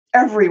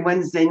every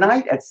Wednesday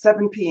night at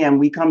 7 p.m.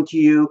 We come to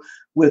you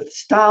with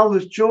Style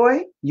with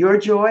Joy, your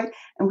joy,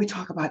 and we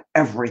talk about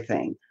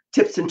everything,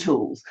 tips and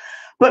tools.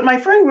 But my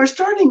friend, we're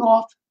starting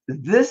off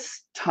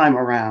this time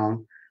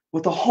around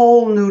with a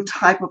whole new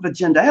type of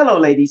agenda. Hello,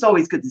 ladies.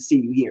 Always good to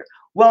see you here.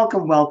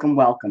 Welcome, welcome,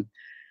 welcome.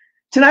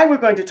 Tonight, we're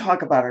going to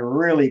talk about a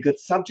really good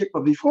subject.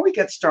 But before we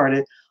get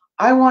started,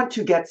 I want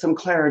to get some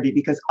clarity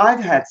because I've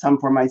had some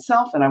for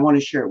myself and I want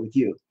to share it with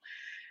you.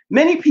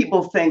 Many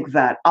people think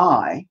that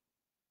I,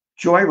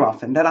 Joy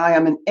Ruffin, that I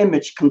am an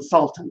image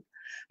consultant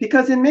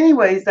because in many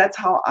ways, that's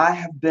how I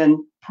have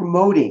been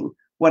promoting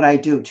what I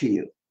do to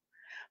you.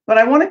 But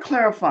I want to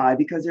clarify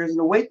because there's an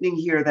awakening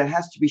here that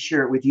has to be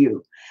shared with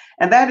you.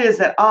 And that is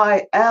that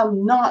I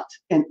am not,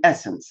 in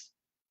essence,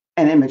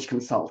 an image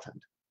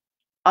consultant.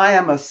 I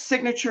am a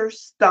signature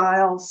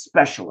style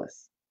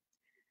specialist.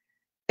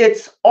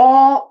 It's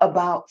all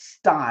about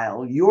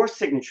style, your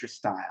signature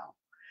style.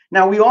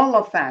 Now, we all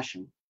love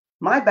fashion.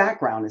 My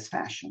background is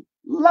fashion.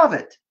 Love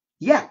it.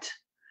 Yet,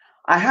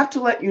 I have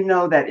to let you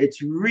know that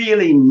it's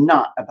really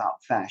not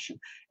about fashion,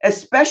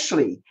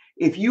 especially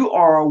if you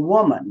are a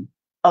woman,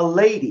 a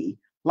lady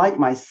like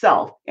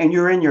myself, and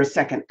you're in your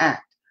second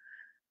act.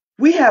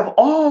 We have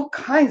all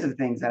kinds of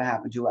things that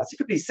happen to us. It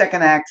could be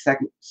second act,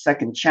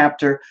 second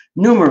chapter,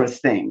 numerous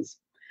things.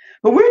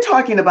 But we're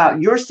talking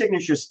about your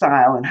signature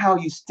style and how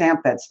you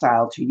stamp that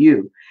style to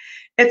you.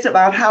 It's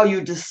about how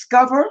you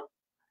discover,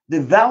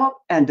 develop,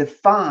 and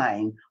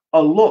define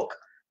a look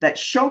that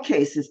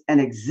showcases and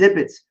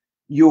exhibits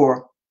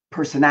your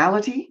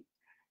personality,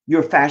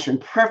 your fashion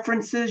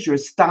preferences, your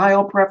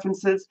style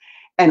preferences,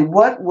 and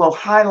what will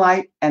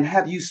highlight and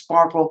have you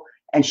sparkle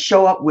and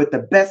show up with the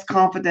best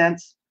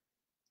confidence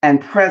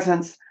and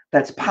presence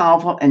that's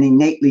powerful and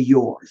innately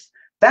yours.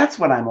 That's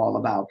what I'm all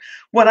about.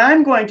 What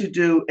I'm going to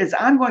do is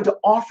I'm going to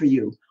offer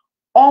you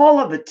all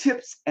of the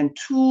tips and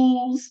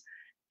tools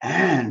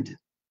and,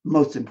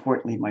 most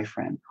importantly, my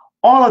friend,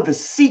 all of the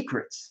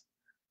secrets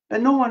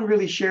that no one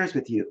really shares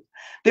with you.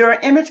 There are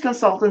image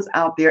consultants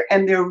out there,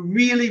 and they're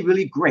really,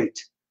 really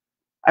great.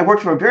 I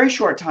worked for a very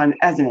short time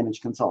as an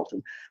image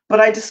consultant, but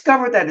I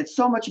discovered that it's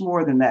so much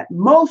more than that.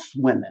 Most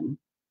women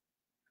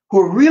who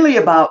are really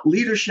about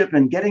leadership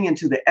and getting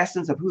into the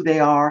essence of who they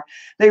are,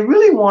 they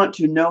really want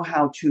to know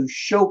how to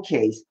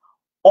showcase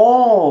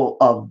all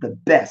of the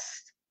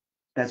best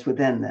that's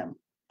within them,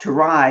 to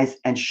rise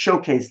and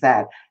showcase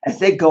that as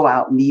they go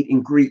out, meet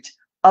and greet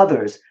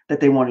others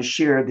that they want to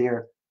share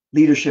their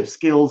leadership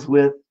skills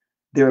with,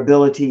 their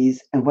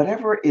abilities, and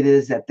whatever it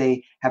is that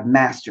they have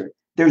mastered,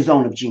 their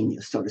zone of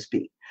genius, so to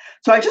speak.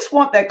 So I just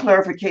want that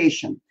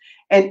clarification.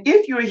 And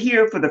if you're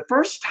here for the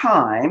first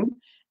time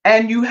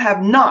and you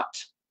have not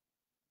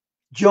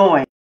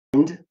joined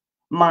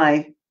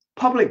my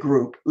public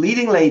group,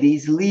 Leading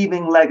Ladies,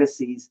 Leaving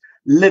Legacies,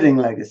 Living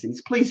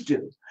Legacies, please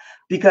do.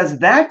 Because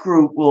that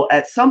group will,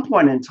 at some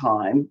point in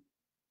time,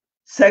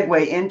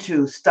 segue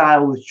into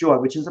Style with Joy,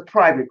 which is a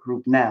private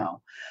group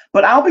now.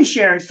 But I'll be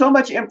sharing so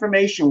much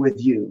information with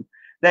you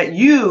that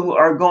you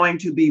are going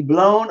to be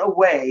blown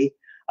away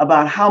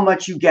about how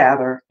much you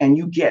gather and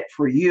you get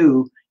for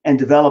you and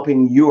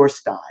developing your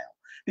style.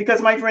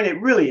 Because, my friend,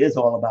 it really is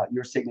all about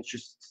your signature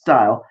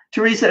style.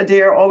 Teresa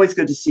Adair, always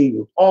good to see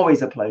you.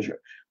 Always a pleasure.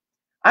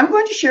 I'm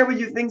going to share with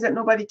you things that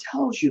nobody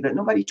tells you, that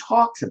nobody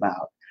talks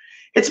about.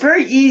 It's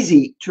very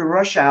easy to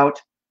rush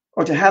out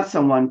or to have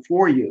someone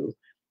for you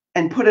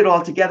and put it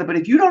all together. But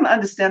if you don't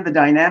understand the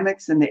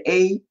dynamics and the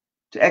A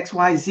to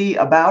XYZ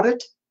about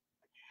it,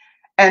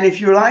 and if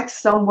you're like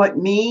somewhat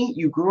me,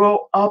 you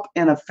grow up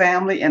in a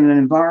family and an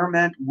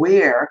environment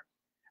where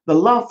the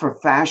love for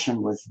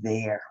fashion was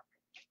there.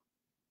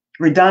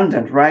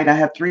 Redundant, right? I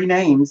have three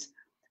names.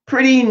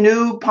 Pretty,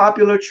 new,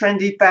 popular,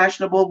 trendy,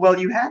 fashionable. Well,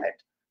 you had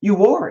it. You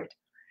wore it.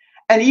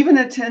 And even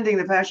attending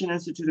the Fashion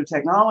Institute of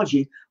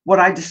Technology, what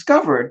I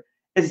discovered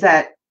is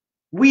that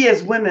we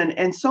as women,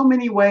 in so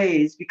many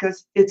ways,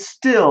 because it's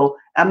still,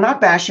 I'm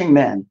not bashing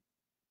men,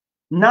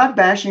 not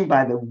bashing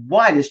by the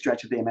widest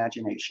stretch of the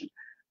imagination.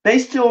 They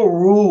still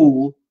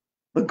rule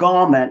the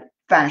garment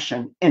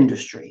fashion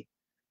industry.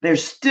 They're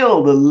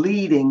still the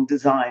leading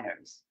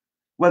designers,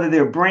 whether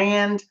they're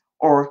brand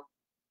or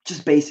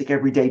just basic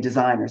everyday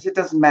designers. It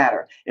doesn't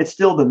matter. It's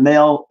still the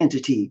male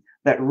entity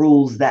that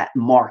rules that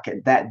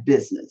market, that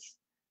business.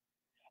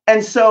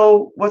 And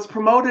so what's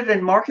promoted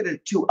and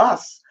marketed to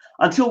us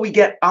until we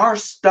get our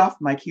stuff,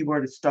 my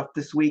keyword is stuff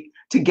this week,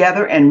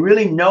 together and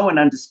really know and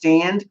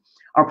understand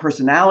our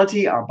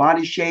personality, our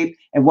body shape,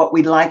 and what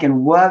we like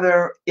and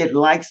whether it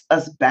likes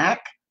us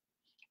back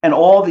and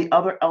all the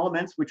other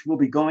elements which we'll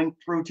be going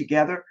through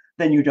together,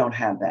 then you don't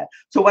have that.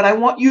 So what I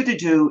want you to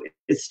do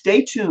is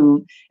stay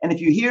tuned. And if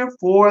you're here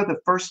for the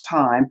first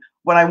time,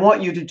 what I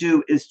want you to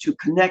do is to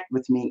connect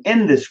with me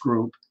in this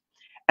group.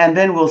 And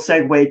then we'll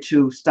segue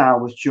to Style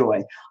with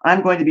Joy.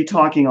 I'm going to be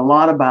talking a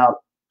lot about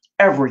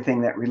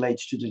everything that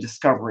relates to the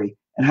discovery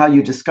and how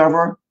you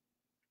discover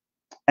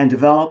and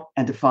develop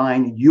and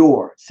define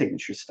your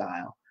signature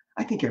style.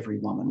 I think every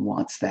woman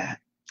wants that.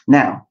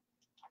 Now,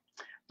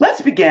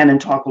 let's begin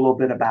and talk a little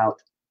bit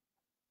about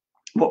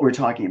what we're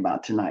talking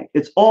about tonight.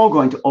 It's all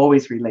going to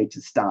always relate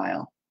to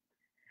style.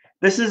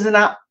 This is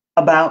not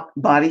about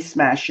body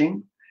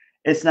smashing.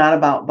 It's not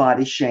about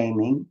body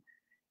shaming.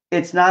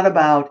 It's not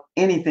about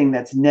anything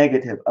that's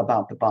negative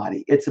about the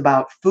body. It's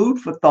about food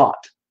for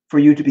thought for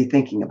you to be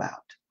thinking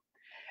about.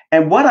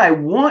 And what I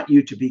want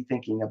you to be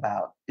thinking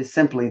about is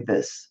simply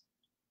this.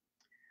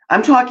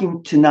 I'm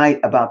talking tonight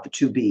about the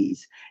two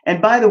B's.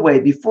 And by the way,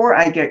 before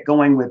I get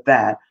going with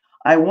that,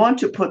 I want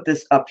to put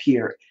this up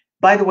here.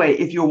 By the way,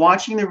 if you're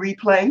watching the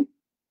replay,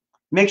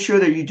 make sure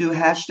that you do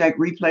hashtag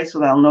replay so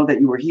that I'll know that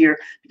you were here,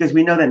 because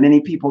we know that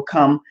many people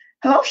come.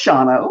 Hello,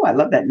 Shauna. Oh, I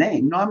love that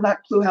name. No, I'm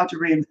not clue how to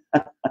read.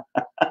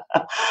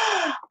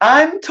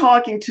 I'm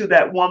talking to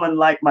that woman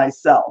like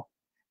myself.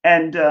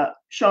 And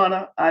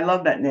Shauna, I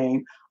love that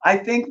name. I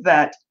think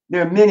that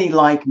there are many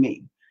like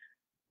me.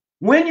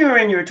 When you're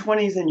in your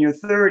 20s and your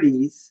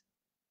 30s,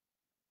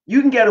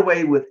 you can get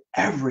away with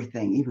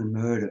everything, even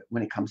murder,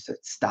 when it comes to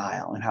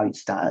style and how you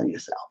style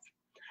yourself.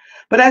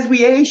 But as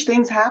we age,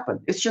 things happen.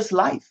 It's just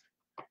life.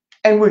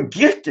 And we're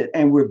gifted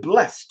and we're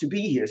blessed to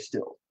be here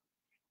still.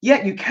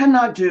 Yet you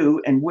cannot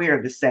do and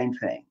wear the same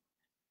thing.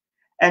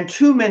 And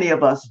too many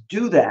of us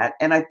do that.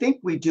 And I think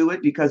we do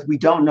it because we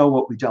don't know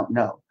what we don't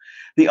know.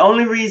 The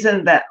only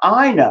reason that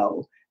I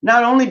know,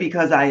 not only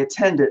because I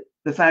attended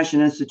the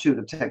Fashion Institute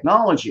of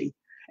Technology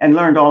and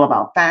learned all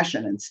about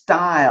fashion and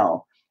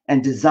style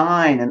and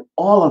design and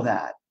all of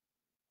that,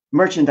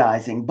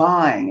 merchandising,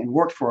 buying, and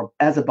worked for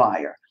as a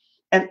buyer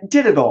and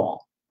did it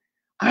all.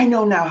 I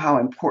know now how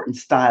important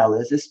style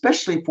is,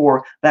 especially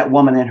for that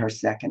woman in her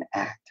second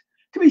act.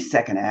 It could be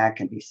second act,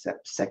 can be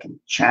second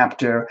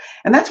chapter.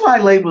 And that's why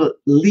I label it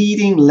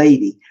leading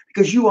lady,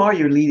 because you are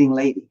your leading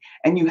lady.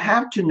 And you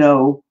have to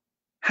know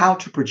how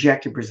to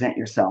project and present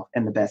yourself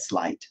in the best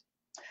light.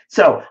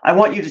 So I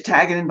want you to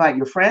tag and invite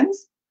your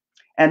friends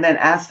and then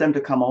ask them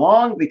to come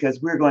along,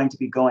 because we're going to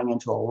be going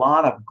into a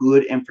lot of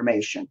good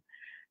information.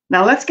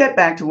 Now let's get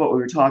back to what we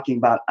were talking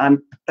about.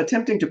 I'm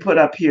attempting to put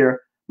up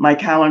here my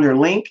calendar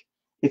link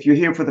if you're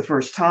here for the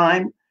first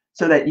time,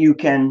 so that you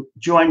can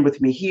join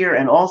with me here.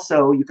 And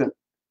also you can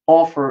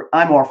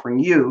I'm offering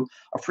you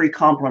a free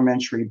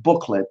complimentary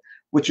booklet,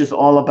 which is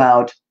all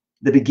about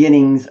the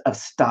beginnings of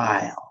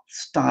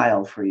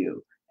style for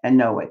you, and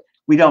know it.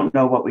 We don't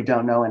know what we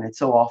don't know, and it's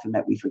so often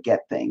that we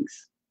forget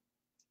things.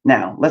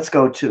 Now, let's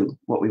go to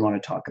what we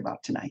want to talk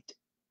about tonight.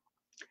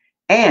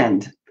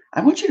 And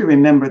I want you to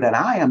remember that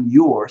I am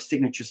your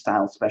signature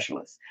style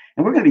specialist,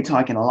 and we're going to be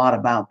talking a lot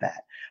about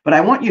that. But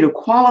I want you to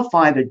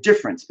qualify the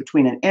difference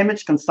between an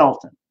image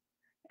consultant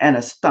and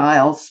a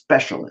style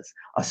specialist,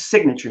 a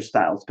signature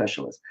style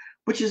specialist,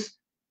 which is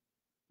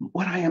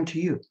what I am to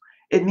you.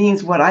 It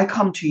means what I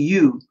come to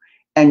you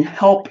and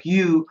help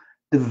you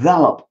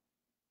develop,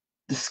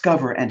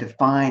 discover, and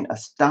define a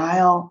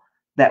style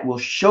that will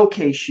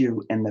showcase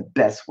you in the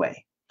best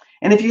way.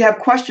 And if you have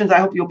questions, I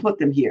hope you'll put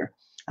them here.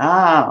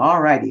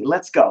 All righty,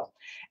 let's go.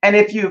 And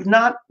if you've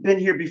not been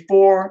here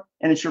before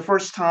and it's your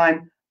first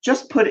time,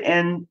 just put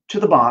into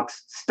the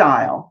box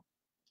style,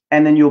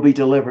 and then you'll be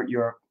delivered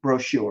your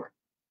brochure.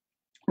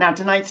 Now,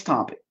 tonight's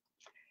topic,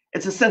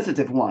 it's a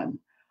sensitive one.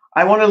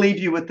 I want to leave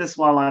you with this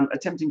while I'm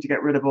attempting to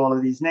get rid of all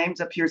of these names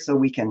up here so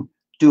we can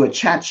do a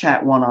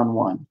chat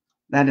one-on-one.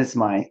 That is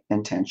my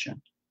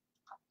intention.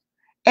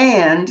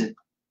 And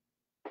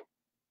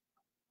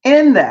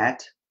in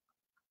that,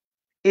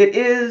 it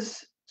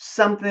is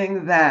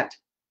something that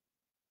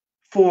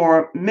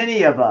for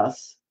many of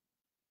us,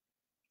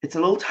 it's a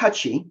little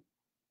touchy.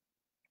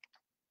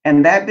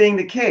 And that being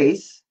the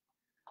case,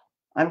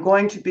 I'm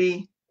going to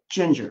be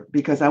ginger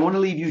because I want to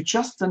leave you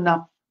just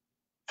enough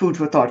food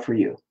for thought for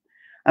you.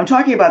 I'm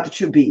talking about the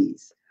two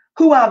B's.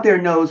 Who out there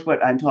knows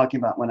what I'm talking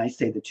about when I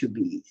say the two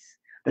B's?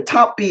 The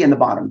top B and the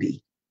bottom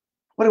B.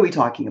 What are we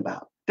talking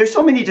about? There's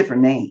so many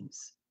different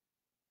names.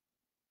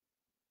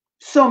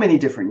 So many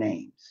different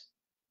names.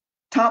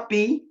 Top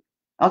B,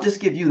 I'll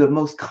just give you the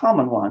most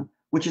common one,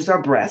 which is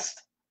our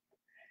breast.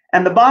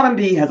 And the bottom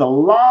B has a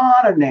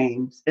lot of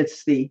names.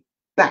 It's the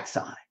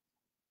backside.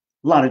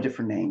 A lot of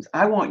different names.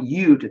 I want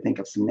you to think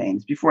of some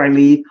names before I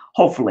leave.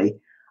 Hopefully,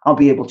 I'll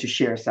be able to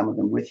share some of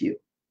them with you.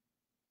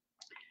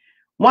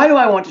 Why do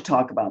I want to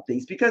talk about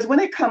these? Because when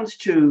it comes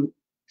to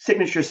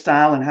signature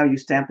style and how you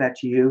stamp that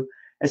to you,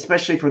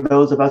 especially for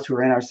those of us who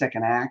are in our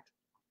second act,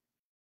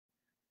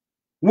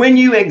 when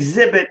you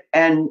exhibit,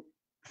 and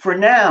for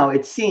now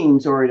it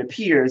seems or it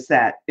appears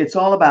that it's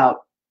all about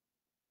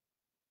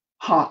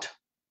hot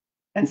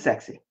and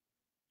sexy.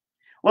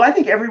 Well, I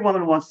think every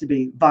woman wants to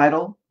be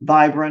vital,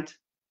 vibrant,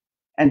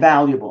 and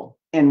valuable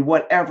in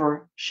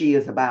whatever she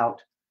is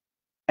about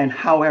and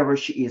however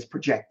she is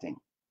projecting.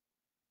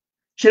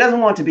 She doesn't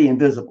want to be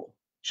invisible.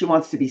 She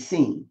wants to be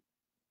seen.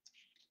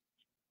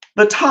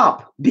 The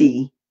top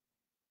B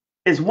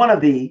is one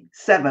of the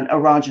 7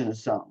 erogenous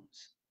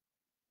zones.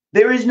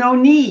 There is no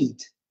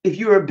need, if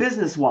you're a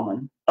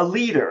businesswoman, a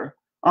leader,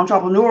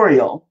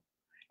 entrepreneurial,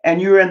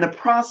 and you're in the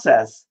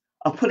process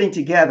of putting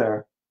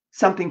together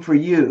something for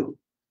you.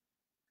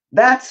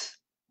 That's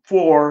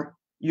for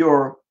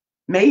your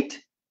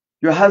mate,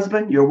 your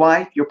husband, your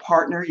wife, your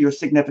partner, your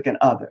significant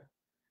other.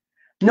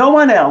 No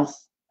one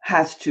else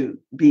has to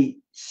be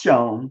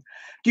shown.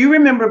 Do you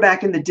remember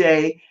back in the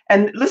day?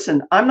 And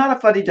listen, I'm not a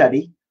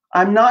fuddy-duddy.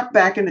 I'm not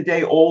back in the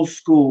day old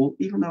school,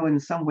 even though in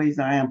some ways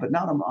I am, but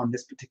not on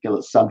this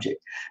particular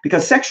subject.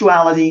 Because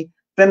sexuality,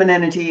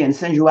 femininity, and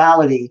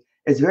sensuality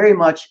is very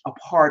much a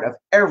part of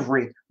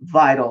every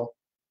vital,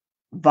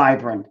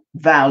 vibrant,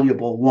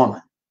 valuable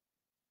woman.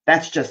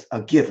 That's just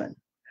a given.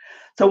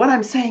 So what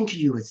I'm saying to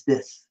you is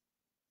this.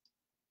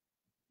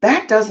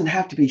 That doesn't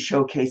have to be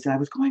showcased. And I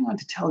was going on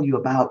to tell you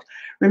about,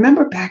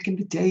 remember back in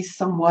the day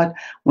somewhat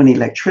when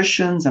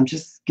electricians, I'm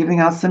just giving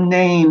out some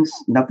names,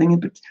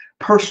 nothing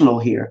personal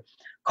here,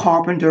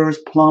 carpenters,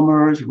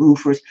 plumbers,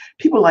 roofers,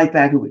 people like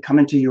that who would come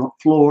into your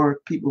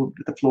floor, people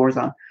with the floors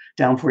on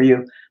down for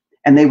you,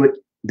 and they would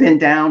bend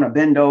down or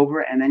bend over,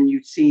 and then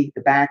you'd see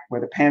the back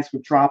where the pants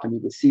would drop and you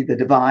would see the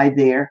divide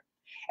there.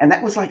 And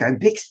that was like a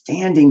big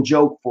standing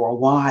joke for a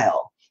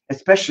while,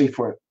 especially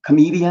for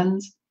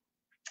comedians,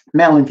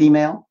 male and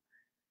female.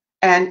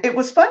 And it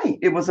was funny.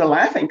 It was a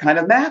laughing kind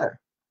of matter.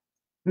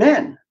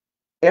 Men,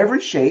 every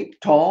shape,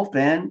 tall,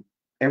 thin,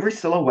 every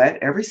silhouette,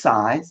 every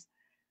size.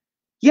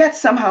 Yet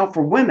somehow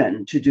for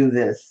women to do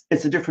this,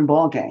 it's a different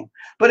ballgame.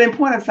 But in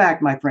point of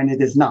fact, my friend,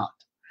 it is not.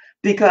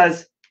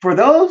 Because for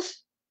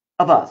those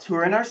of us who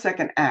are in our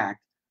second act,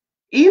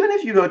 even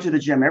if you go to the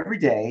gym every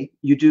day,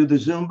 you do the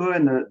Zumba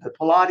and the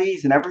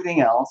Pilates and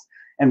everything else,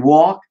 and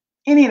walk,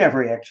 any and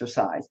every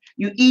exercise,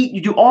 you eat,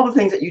 you do all the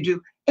things that you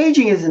do,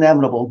 aging is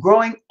inevitable.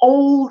 Growing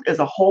old is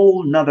a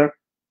whole nother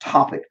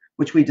topic,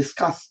 which we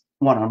discuss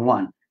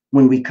one-on-one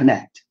when we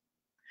connect.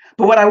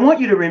 But what I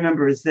want you to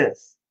remember is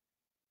this.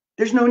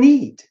 There's no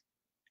need.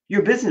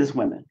 You're business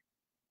women.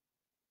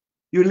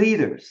 You're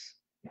leaders,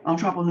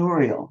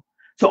 entrepreneurial.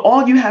 So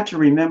all you have to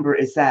remember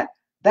is that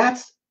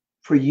that's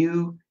for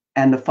you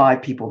and the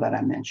 5 people that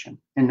I mentioned,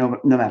 and no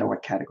matter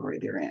what category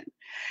they're in.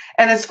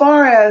 And as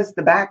far as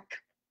the back,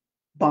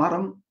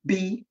 bottom,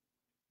 B,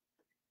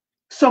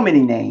 so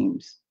many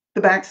names.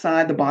 The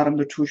backside, the bottom,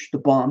 the touche, the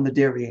bottom, the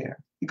derriere.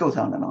 It goes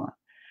on and on.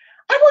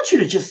 I want you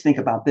to just think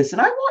about this,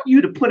 and I want you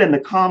to put in the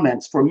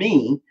comments for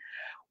me,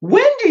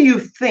 when do you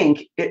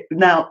think it,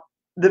 now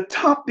the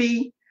top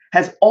B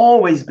has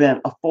always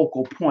been a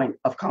focal point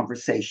of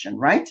conversation,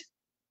 right?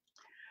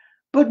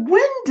 But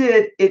when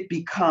did it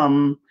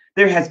become,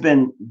 there has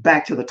been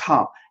back to the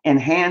top,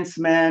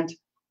 enhancement,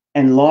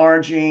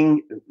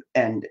 enlarging,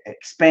 and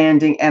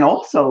expanding, and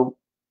also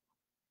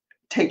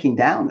taking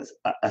down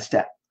a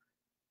step,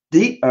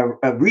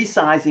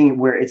 resizing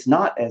where it's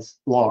not as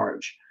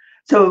large.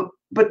 So,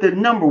 but the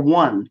number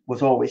one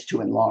was always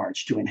to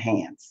enlarge, to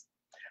enhance.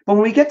 But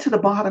when we get to the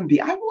bottom B,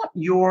 I want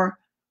your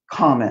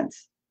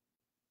comments.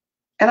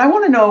 And I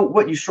want to know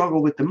what you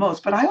struggle with the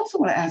most, but I also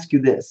want to ask you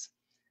this.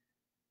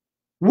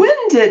 When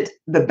did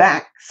the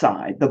back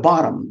side, the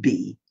bottom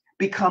B,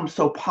 become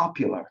so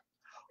popular?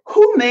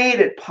 Who made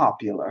it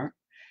popular?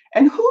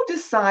 And who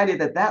decided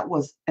that that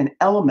was an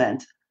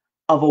element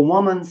of a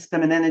woman's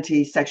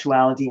femininity,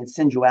 sexuality, and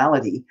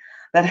sensuality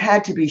that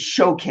had to be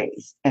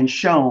showcased and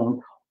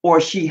shown,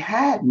 or she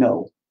had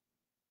no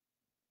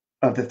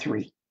of the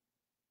 3?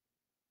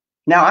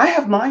 Now, I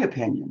have my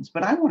opinions,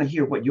 but I want to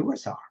hear what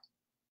yours are.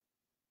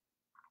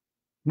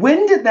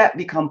 When did that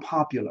become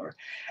popular?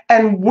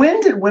 And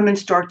when did women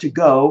start to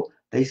go,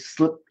 they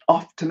slipped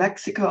off to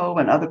Mexico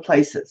and other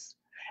places?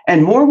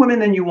 And more women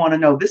than you want to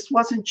know. This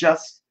wasn't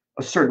just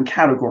a certain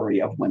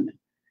category of women.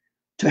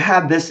 To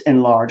have this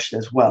enlarged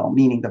as well,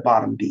 meaning the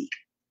bottom B.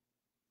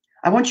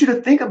 I want you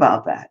to think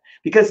about that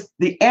because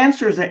the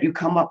answers that you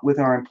come up with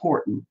are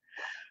important.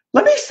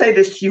 Let me say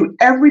this to you,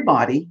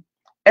 everybody,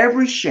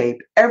 every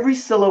shape, every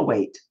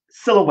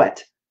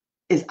silhouette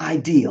is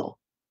ideal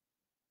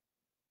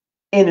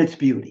in its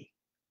beauty.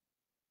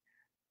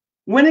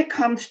 When it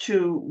comes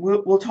to,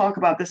 we'll talk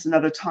about this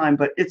another time,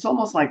 but it's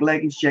almost like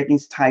leggings,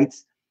 jeggings,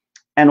 tights,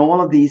 and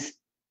all of these,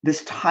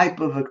 this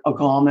type of a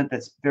garment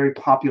that's very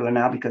popular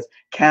now because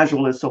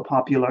casual is so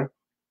popular.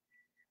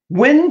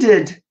 When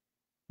did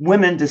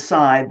women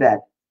decide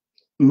that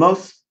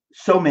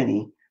so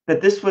many,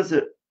 that this was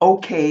an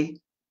okay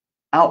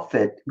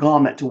outfit,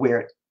 garment to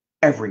wear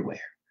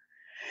everywhere?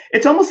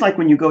 It's almost like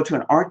when you go to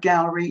an art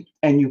gallery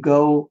and you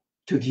go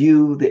to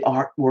view the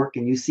artwork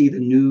and you see the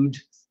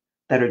nudes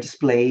that are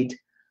displayed,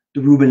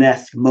 the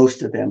Rubenesque,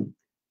 most of them,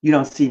 you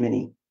don't see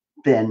many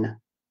thin,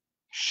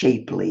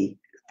 shapely,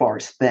 far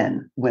as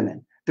thin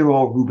women. They're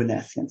all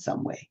Rubenesque in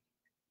some way.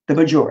 The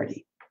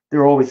majority. There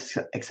are always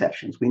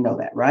exceptions. We know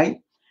that, right?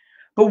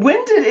 But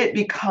when did it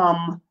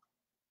become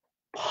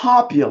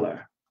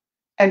popular?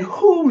 And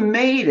who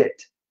made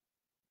it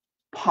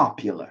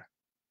popular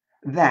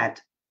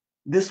that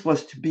this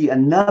was to be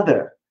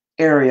another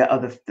area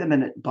of the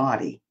feminine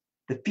body,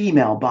 the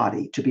female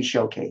body, to be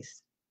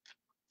showcased?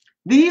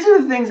 These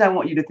are the things I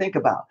want you to think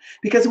about,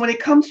 because when it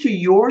comes to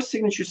your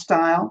signature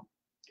style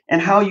and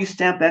how you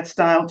stamp that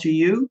style to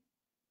you,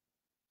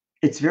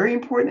 it's very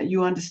important that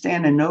you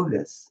understand and know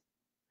this.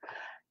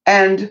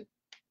 And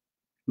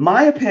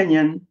my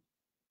opinion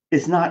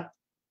is not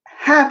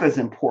half as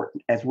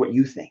important as what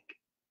you think.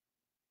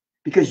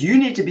 because you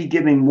need to be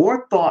giving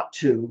more thought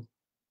to,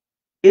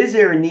 is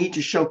there a need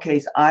to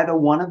showcase either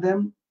one of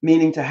them,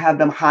 meaning to have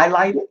them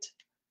highlighted,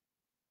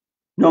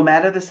 no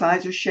matter the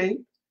size or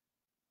shape?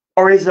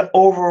 Or is the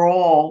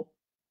overall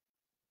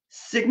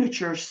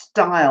signature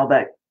style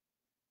that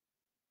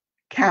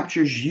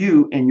captures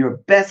you in your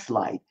best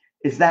light,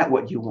 is that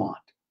what you want?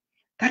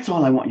 That's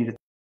all I want you to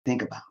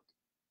think about,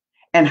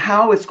 and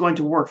how it's going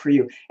to work for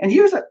you. And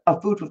here's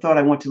a food for thought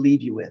I want to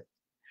leave you with.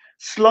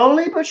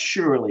 Slowly but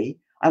surely,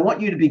 I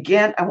want you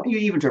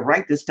even to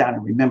write this down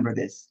and remember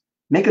this.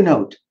 Make a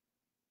note.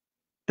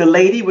 The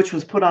lady which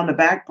was put on the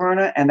back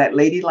burner and that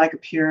ladylike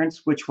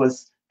appearance, which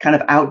was kind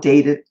of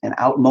outdated and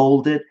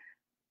outmolded,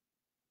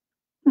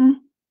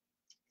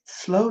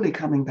 slowly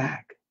coming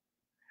back.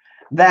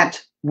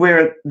 That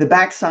where the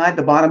backside,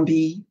 the bottom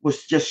B,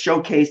 was just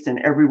showcased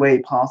in every way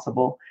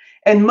possible.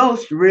 And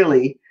most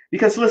really,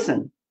 because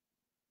listen,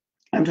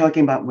 I'm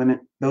talking about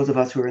women, those of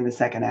us who are in the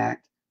second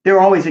act. There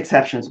are always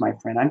exceptions, my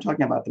friend. I'm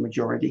talking about the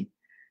majority.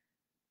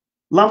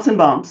 Lumps and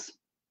bumps,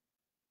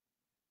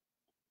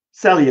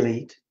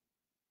 cellulite,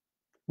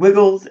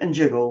 wiggles and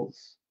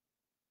jiggles,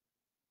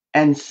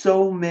 and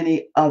so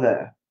many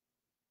other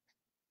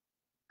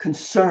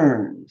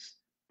concerns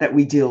that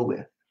we deal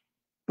with.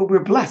 But we're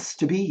blessed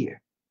to be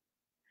here.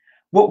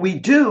 What we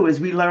do is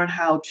we learn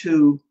how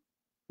to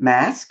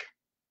mask,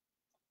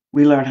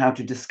 we learn how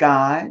to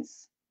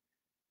disguise,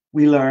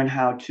 we learn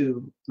how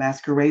to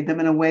masquerade them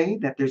in a way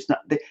that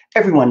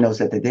everyone knows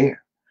that they're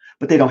there,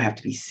 but they don't have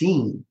to be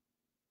seen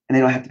and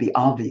they don't have to be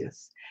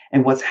obvious.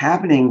 And what's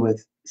happening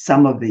with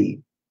some of the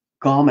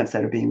garments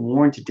that are being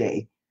worn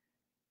today,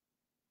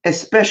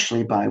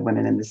 especially by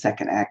women in the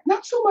second act,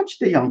 not so much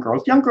the young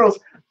girls. Young girls,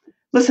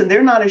 listen,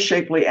 they're not as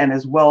shapely and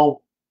as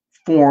well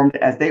formed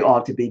as they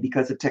ought to be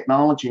because of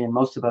technology, and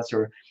most of us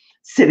are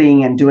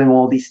sitting and doing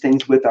all these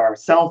things with our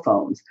cell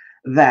phones,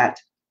 that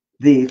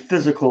the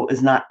physical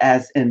is not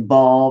as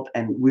involved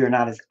and we're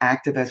not as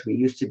active as we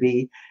used to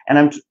be.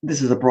 And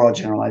this is a broad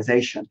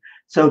generalization,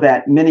 so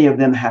that many of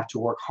them have to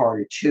work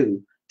harder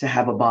too to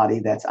have a body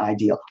that's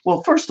ideal.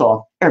 Well, first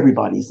off,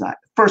 everybody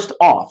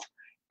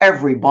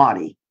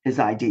is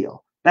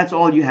ideal. That's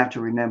all you have to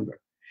remember.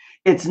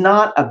 It's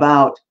not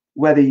about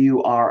whether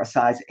you are a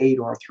size 8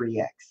 or a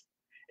 3X.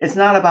 It's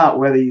not about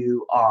whether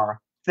you are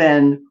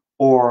thin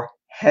or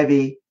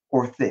heavy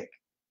or thick.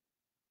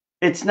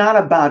 It's not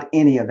about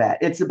any of that.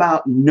 It's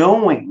about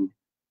knowing,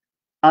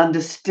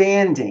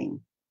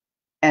 understanding,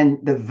 and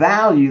the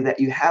value that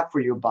you have for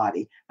your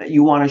body, that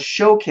you want to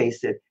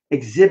showcase it,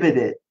 exhibit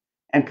it,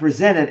 and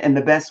present it in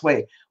the best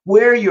way,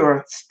 where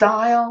your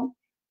style,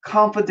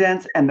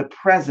 confidence, and the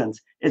presence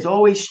is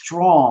always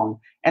strong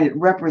and it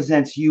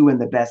represents you in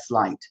the best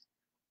light.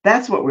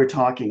 That's what we're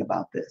talking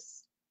about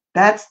this.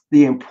 That's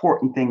the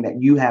important thing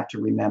that you have to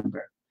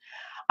remember.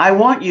 I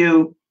want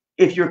you,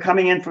 if you're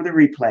coming in for the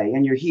replay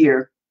and you're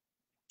here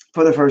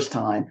for the first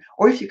time,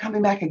 or if you're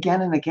coming back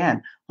again and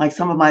again, like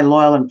some of my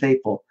loyal and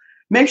faithful,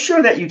 make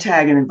sure that you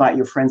tag and invite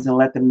your friends and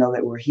let them know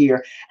that we're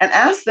here, and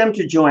ask them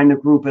to join the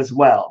group as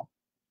well,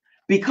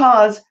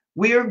 because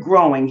we are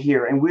growing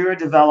here and we are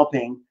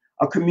developing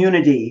a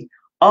community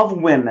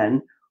of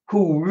women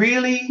who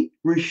really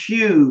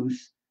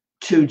refuse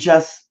to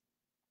just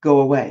go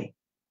away.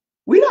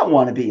 We don't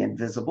want to be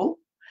invisible.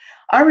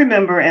 I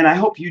remember, and I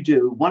hope you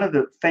do, one of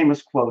the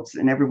famous quotes,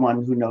 and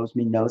everyone who knows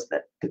me knows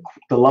that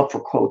the love for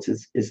quotes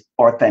is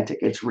authentic,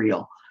 it's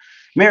real.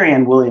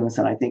 Marianne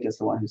Williamson, I think, is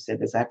the one who said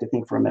this. I have to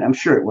think for a minute. I'm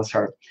sure it was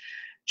her.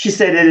 She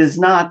said, "It is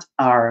not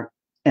our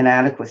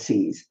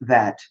inadequacies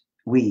that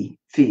we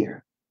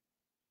fear.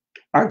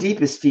 Our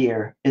deepest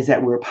fear is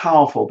that we're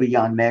powerful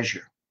beyond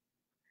measure.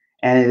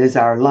 And it is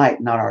our light,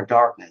 not our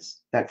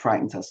darkness, that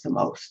frightens us the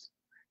most."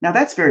 Now,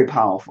 that's very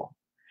powerful.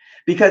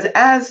 Because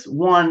as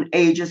one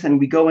ages and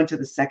we go into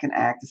the second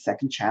act, the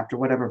second chapter,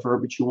 whatever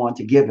verbiage you want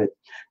to give it,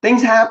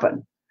 things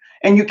happen.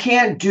 And you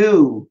can't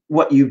do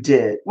what you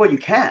did. Well, you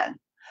can.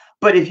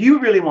 But if you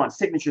really want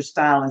signature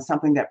style and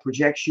something that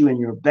projects you in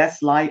your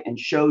best light and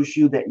shows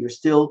you that you're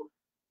still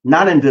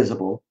not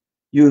invisible,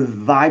 you're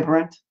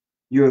vibrant,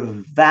 you're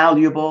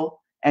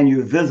valuable, and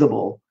you're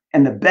visible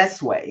in the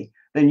best way,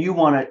 then you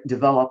want to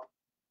develop,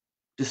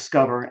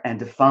 discover, and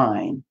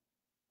define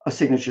a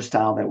signature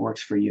style that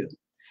works for you.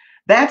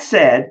 That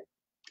said,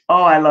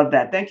 oh, I love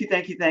that. Thank you,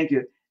 thank you, thank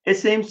you. It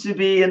seems to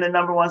be in the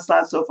 #1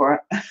 slot so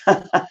far.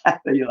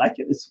 You like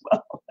it as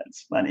well.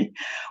 That's funny.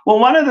 Well,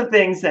 one of the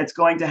things that's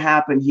going to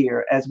happen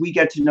here as we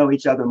get to know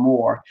each other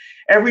more,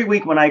 every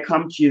week when I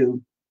come to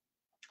you,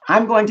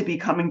 I'm going to be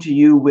coming to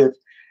you with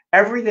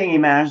everything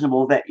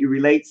imaginable that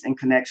relates and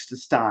connects to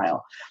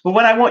style. But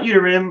what I want you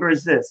to remember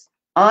is this: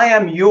 I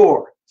am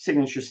your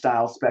signature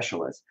style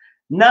specialist.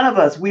 None of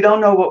us, we don't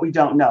know what we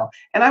don't know.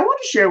 And I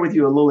want to share with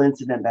you a little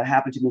incident that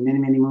happened to me many,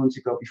 many moons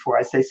ago before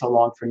I say so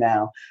long for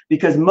now,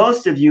 because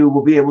most of you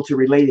will be able to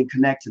relate and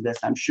connect to this,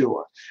 I'm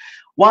sure.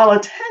 While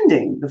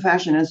attending the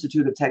Fashion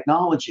Institute of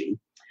Technology,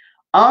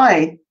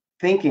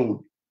 thinking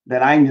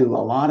that I knew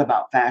a lot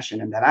about fashion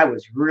and that I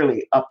was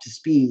really up to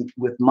speed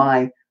with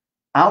my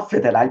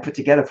outfit that I put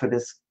together for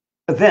this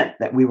event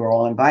that we were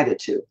all invited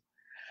to.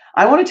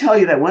 I want to tell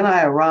you that when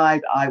I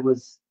arrived, I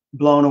was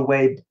blown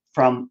away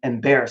from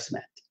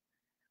embarrassment.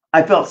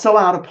 I felt so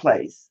out of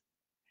place.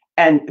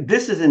 And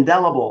this is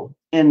indelible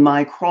in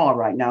my craw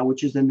right now,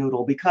 which is a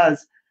noodle,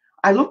 because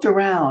I looked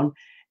around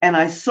and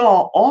I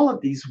saw all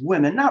of these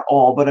women, not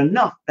all, but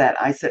enough that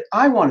I said,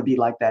 I want to be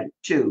like that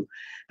too.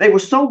 They were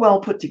so well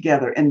put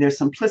together in their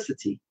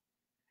simplicity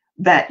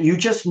that you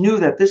just knew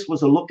that this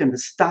was a look and the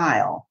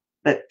style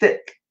that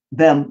fit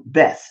them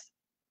best.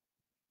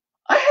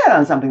 I had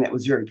on something that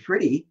was very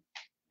pretty.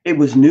 It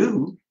was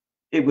new.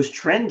 It was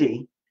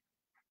trendy,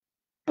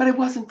 but it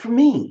wasn't for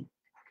me.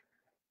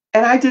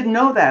 And I didn't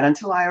know that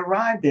until I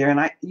arrived there.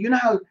 And you know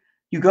how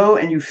you go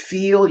and you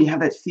have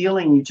that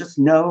feeling, you just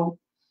know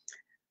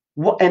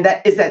what, and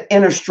that is that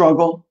inner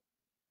struggle,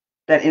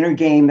 that inner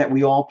game that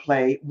we all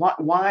play.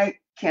 Why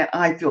can't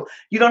I feel?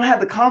 You don't have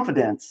the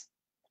confidence.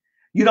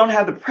 You don't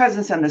have the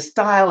presence and the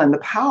style and the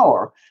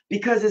power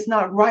because it's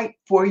not right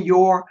for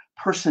your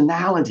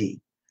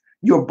personality,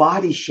 your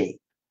body shape.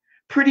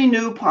 Pretty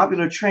new,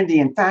 popular, trendy,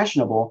 and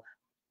fashionable.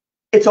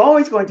 It's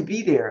always going to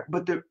be there.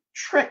 But the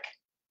trick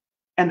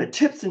and the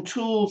tips and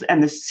tools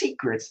and the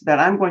secrets that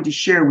I'm going to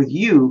share with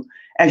you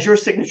as your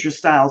signature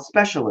style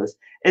specialist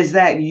is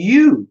that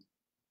you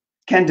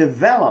can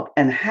develop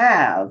and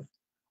have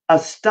a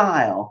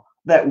style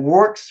that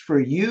works for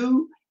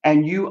you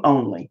and you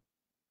only.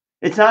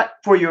 It's not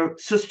for your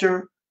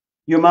sister,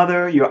 your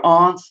mother, your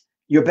aunts,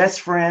 your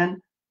best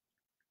friend.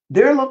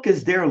 Their look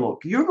is their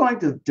look. You're going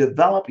to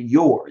develop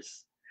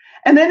yours.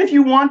 And then if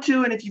you want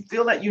to, and if you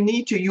feel that you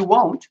need to, you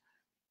won't.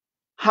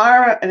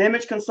 Hire an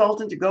image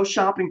consultant to go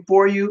shopping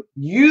for you.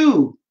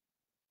 You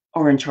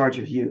are in charge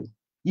of you.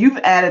 You've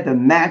added the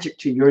magic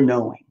to your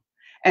knowing.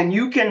 And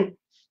you can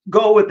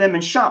go with them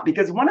and shop,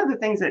 because one of the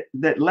things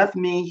that left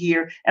me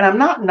here, and I'm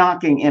not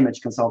knocking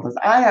image consultants.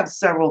 I have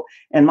several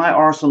in my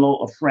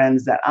arsenal of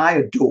friends that I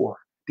adore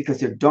because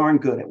they're darn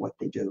good at what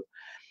they do.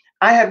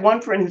 I had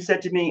one friend who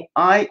said to me,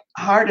 I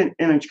hired an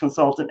image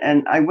consultant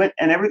and I went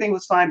and everything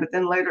was fine. But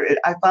then later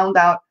I found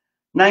out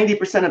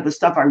 90% of the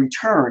stuff I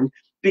returned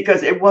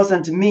because it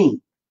wasn't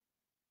me.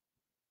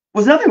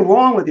 There was nothing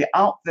wrong with the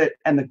outfit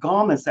and the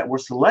garments that were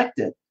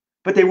selected,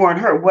 but they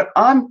weren't her. What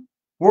I'm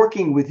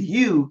working with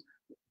you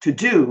to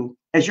do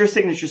as your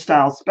signature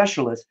style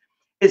specialist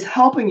is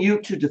helping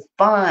you to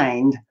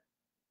define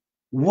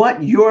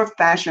what your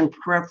fashion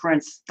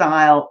preference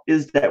style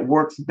is that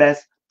works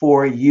best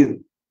for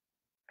you.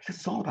 Because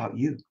it's all about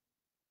you.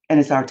 And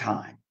it's our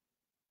time.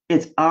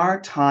 It's our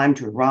time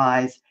to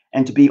rise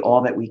and to be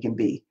all that we can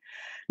be.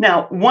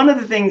 Now, one of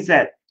the things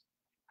that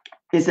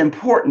is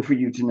important for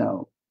you to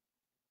know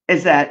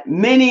is that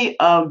many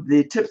of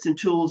the tips and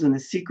tools and the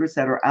secrets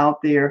that are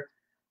out there,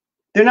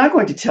 they're not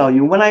going to tell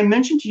you. When I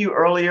mentioned to you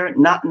earlier,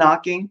 not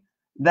knocking,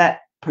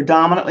 that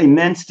predominantly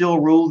men still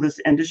rule this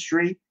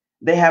industry.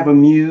 They have a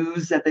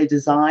muse that they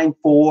design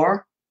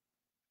for,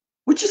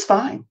 which is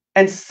fine.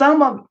 And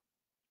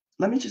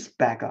let me just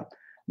back up.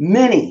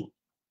 Many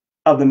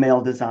of the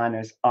male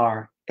designers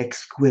are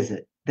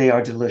exquisite. They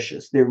are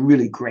delicious. They're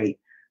really great.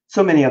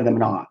 So many of them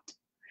not.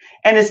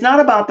 And it's not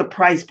about the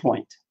price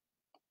point.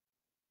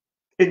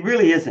 It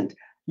really isn't.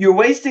 You're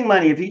wasting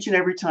money if each and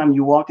every time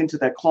you walk into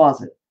that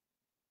closet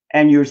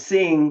and you're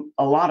seeing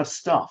a lot of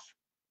stuff,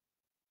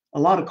 a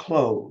lot of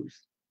clothes,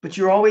 but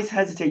you're always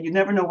hesitant. You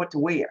never know what to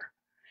wear.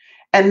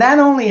 And that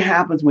only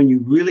happens when you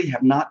really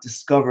have not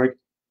discovered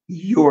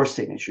your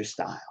signature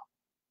style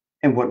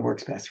and what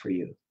works best for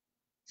you.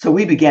 So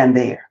we began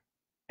there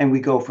and we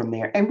go from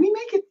there and we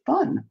make it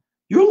fun.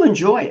 You'll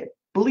enjoy it.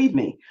 Believe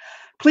me.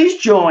 Please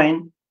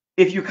join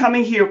if you're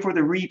coming here for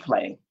the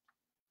replay.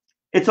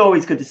 It's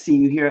always good to see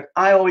you here.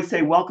 I always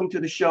say, welcome to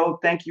the show.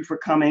 Thank you for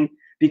coming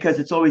because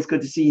it's always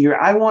good to see you here.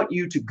 I want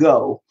you to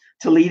go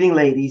to Leading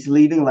Ladies,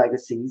 Leaving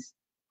Legacies,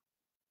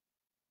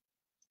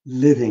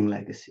 Living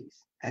Legacies.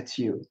 That's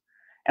you.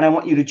 And I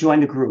want you to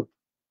join the group.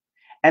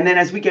 And then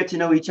as we get to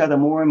know each other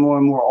more and more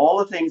and more, all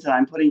the things that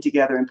I'm putting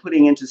together and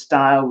putting into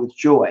Style with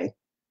Joy,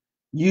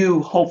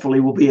 you hopefully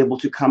will be able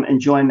to come and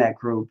join that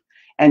group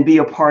and be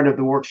a part of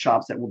the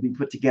workshops that will be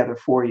put together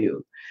for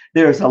you.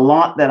 There's a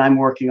lot that I'm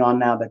working on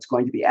now that's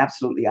going to be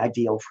absolutely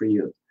ideal for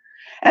you.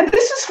 And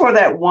this is for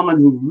that woman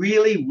who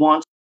really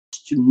wants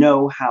to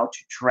know how to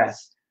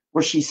dress,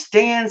 where she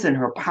stands in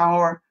her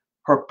power,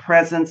 her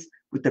presence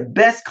with the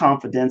best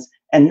confidence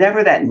and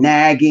never that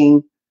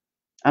nagging,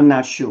 I'm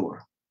not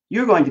sure.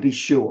 You're going to be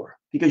sure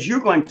because you're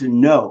going to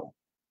know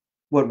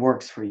what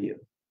works for you.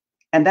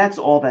 And that's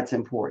all that's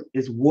important,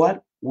 is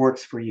what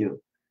works for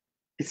you.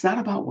 It's not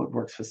about what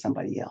works for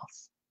somebody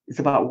else. It's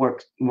about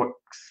what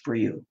works for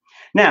you.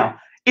 Now,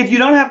 if you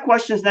don't have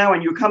questions now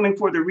and you're coming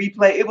for the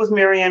replay, it was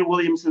Marianne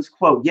Williamson's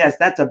quote. Yes,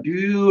 that's a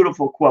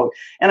beautiful quote.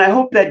 And I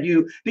hope that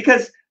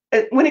because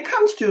when it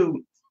comes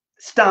to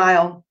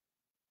style,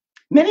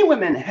 many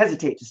women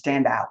hesitate to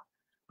stand out.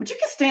 But you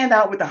can stand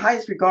out with the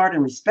highest regard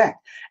and respect.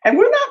 And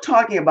we're not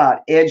talking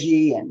about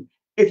edgy, and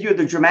if you're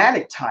the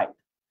dramatic type,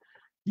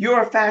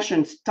 your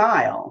fashion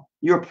style,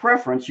 your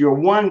preference, your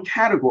one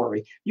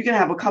category, you can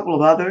have a couple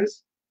of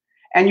others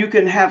and you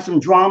can have some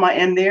drama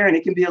in there and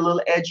it can be a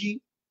little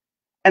edgy.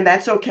 And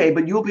that's okay,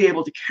 but you'll be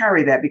able to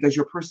carry that because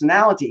your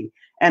personality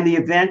and the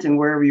event and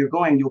wherever you're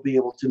going, you'll be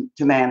able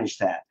to manage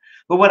that.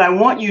 But what I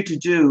want you to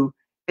do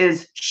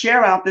is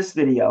share out this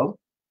video.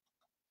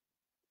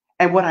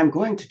 And what I'm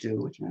going to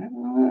do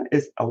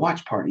is a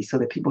watch party so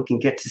that people can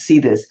get to see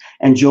this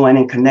and join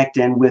and connect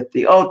in with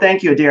the, oh,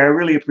 thank you, dear. I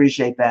really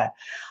appreciate that.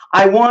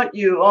 I want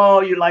you,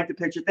 oh, you like the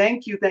picture.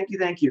 Thank you, thank you,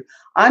 thank you.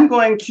 I'm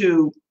going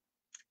to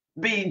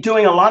be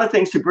doing a lot of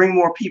things to bring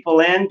more people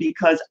in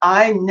because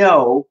I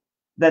know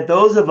that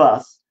those of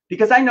us,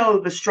 because I know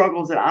the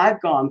struggles that I've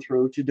gone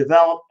through to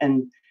develop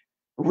and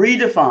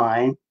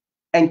redefine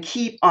and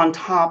keep on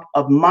top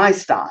of my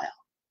style,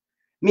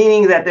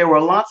 meaning that there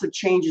were lots of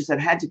changes that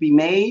had to be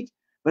made,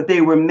 but they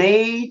were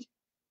made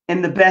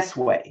in the best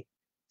way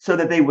so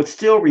that they would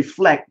still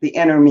reflect the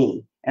inner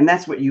me. And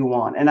that's what you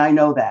want. And I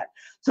know that.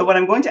 So what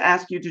I'm going to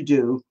ask you to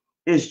do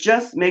is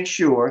just make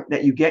sure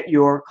that you get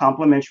your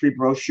complimentary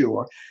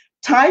brochure.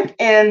 Type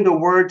in the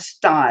word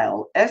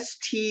style,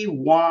 S-T-Y-L-E,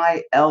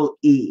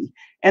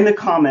 in the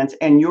comments,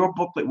 and your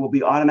booklet will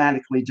be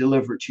automatically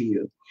delivered to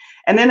you.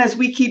 And then as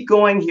we keep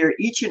going here,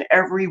 each and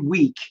every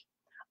week,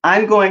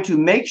 I'm going to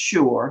make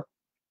sure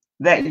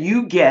that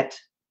you get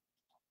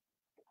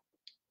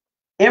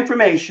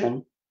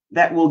information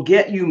that will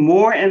get you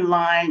more in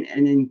line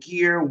and in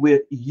gear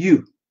with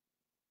you,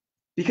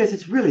 because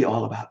it's really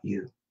all about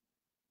you.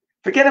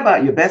 Forget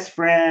about your best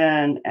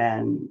friend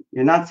and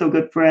your not so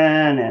good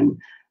friend and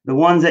the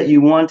ones that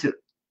you want to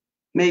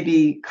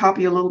maybe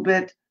copy a little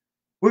bit.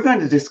 We're going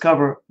to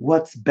discover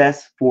what's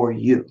best for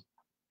you.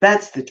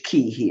 That's the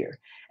key here.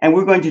 And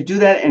we're going to do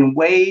that in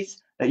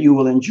ways that you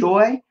will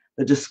enjoy.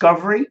 The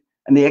discovery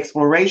and the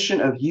exploration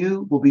of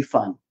you will be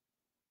fun,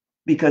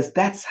 because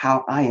that's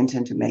how I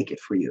intend to make it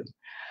for you.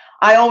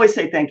 I always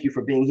say thank you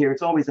for being here.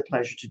 It's always a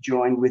pleasure to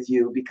join with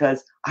you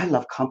because I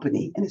love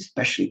company, and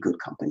especially good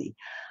company.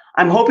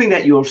 I'm hoping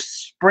that you'll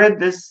spread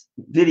this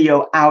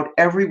video out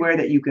everywhere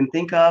that you can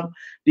think of,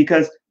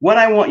 because what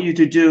I want you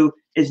to do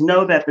is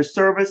know that the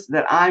service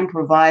that I'm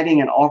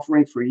providing and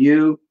offering for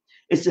you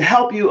is to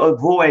help you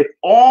avoid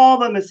all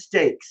the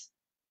mistakes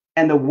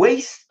and the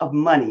waste of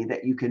money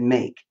that you can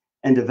make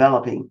in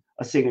developing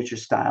a signature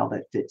style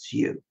that fits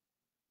you.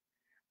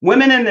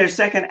 Women in their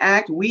second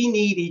act, we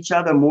need each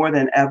other more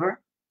than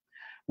ever.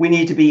 We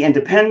need to be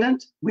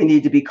independent. We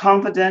need to be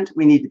confident.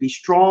 We need to be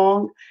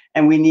strong.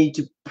 And we need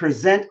to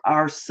present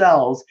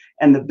ourselves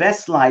in the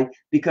best light,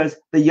 because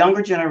the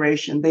younger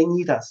generation, they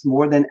need us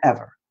more than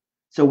ever.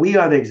 So we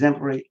are the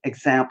exemplary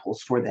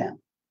examples for them.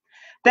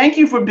 Thank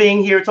you for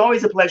being here. It's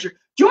always a pleasure.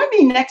 Join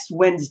me next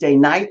Wednesday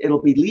night.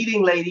 It'll be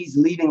Leading Ladies,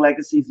 Leading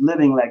Legacies,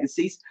 Living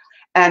Legacies.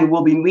 And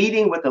we'll be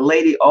meeting with a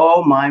lady.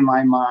 Oh, my.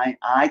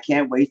 I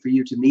can't wait for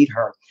you to meet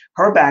her.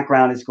 Her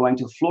background is going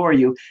to floor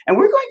you. And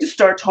we're going to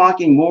start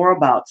talking more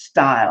about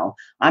style.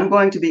 I'm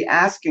going to be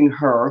asking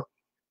her,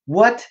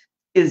 what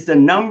is the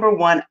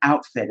 #1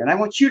 outfit? And I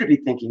want you to be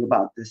thinking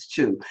about this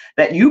too,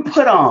 that you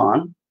put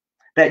on,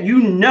 that you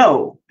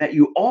know that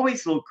you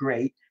always look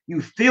great, you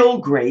feel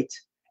great,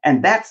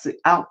 and that's the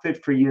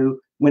outfit for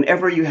you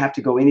whenever you have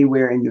to go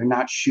anywhere and you're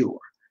not sure.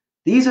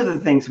 These are the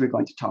things we're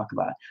going to talk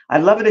about.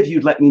 I'd love it if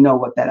you'd let me know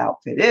what that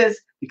outfit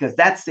is, because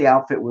that's the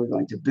outfit we're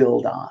going to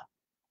build on.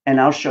 And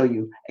I'll show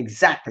you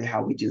exactly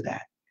how we do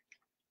that.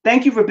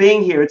 Thank you for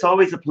being here. It's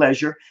always a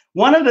pleasure.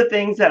 One of the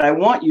things that I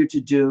want you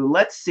to do,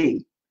 let's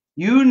see,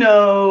 you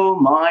know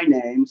my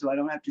name, so I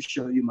don't have to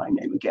show you my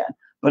name again.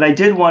 But I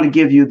did want to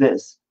give you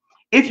this.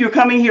 If you're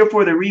coming here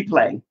for the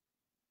replay,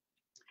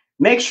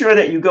 make sure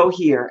that you go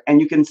here and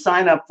you can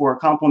sign up for a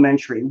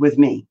complimentary with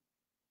me.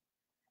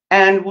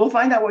 And we'll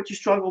find out what you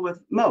struggle with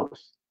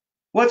most.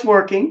 What's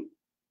working?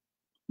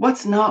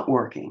 What's not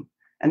working?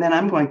 And then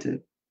I'm going to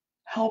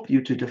help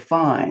you to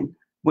define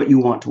what you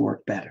want to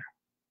work better.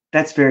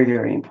 That's very,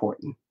 very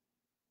important.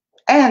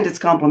 And it's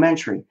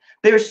complimentary.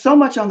 There's so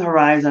much on the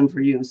horizon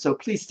for you, so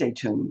please stay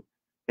tuned.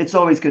 It's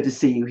always good to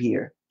see you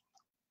here.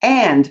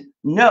 And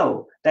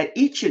know that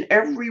each and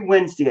every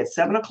Wednesday at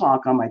 7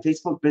 o'clock on my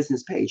Facebook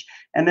business page,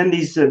 and then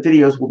these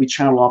videos will be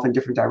channeled off in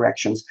different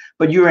directions,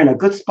 but you're in a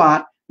good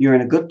spot. You're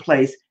in a good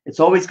place. It's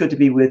always good to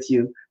be with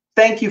you.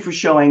 Thank you for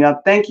showing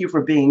up. Thank you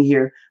for being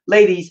here.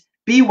 Ladies,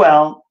 be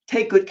well.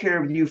 Take good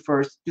care of you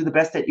first. Do the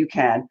best that you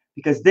can,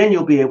 because then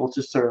you'll be able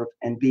to serve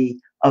and be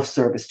of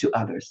service to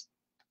others.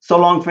 So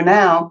long for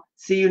now.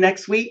 See you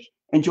next week.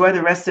 Enjoy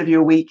the rest of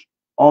your week.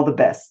 All the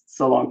best.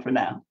 So long for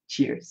now.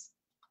 Cheers.